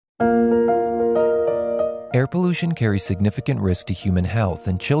Air pollution carries significant risk to human health,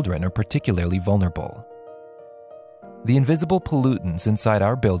 and children are particularly vulnerable. The invisible pollutants inside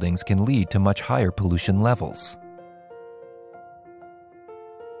our buildings can lead to much higher pollution levels.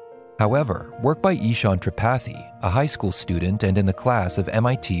 However, work by Ishan Tripathi, a high school student and in the class of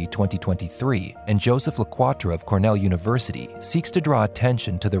MIT 2023, and Joseph Lequatre of Cornell University seeks to draw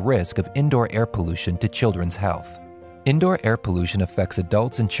attention to the risk of indoor air pollution to children's health. Indoor air pollution affects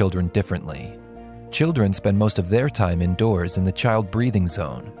adults and children differently. Children spend most of their time indoors in the child breathing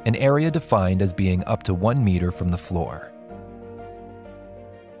zone, an area defined as being up to 1 meter from the floor.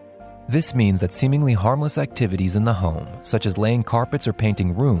 This means that seemingly harmless activities in the home, such as laying carpets or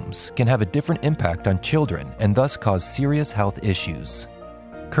painting rooms, can have a different impact on children and thus cause serious health issues.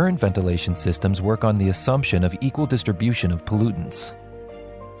 Current ventilation systems work on the assumption of equal distribution of pollutants.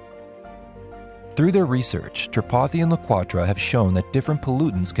 Through their research, Tripathi and Lequatre have shown that different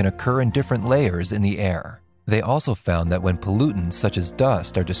pollutants can occur in different layers in the air. They also found that when pollutants such as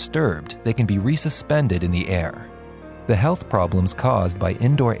dust are disturbed, they can be resuspended in the air. The health problems caused by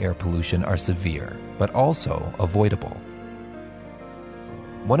indoor air pollution are severe, but also avoidable.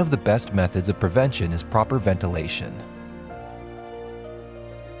 One of the best methods of prevention is proper ventilation.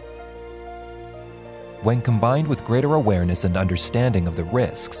 When combined with greater awareness and understanding of the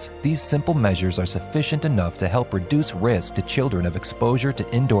risks, these simple measures are sufficient enough to help reduce risk to children of exposure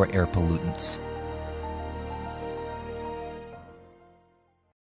to indoor air pollutants.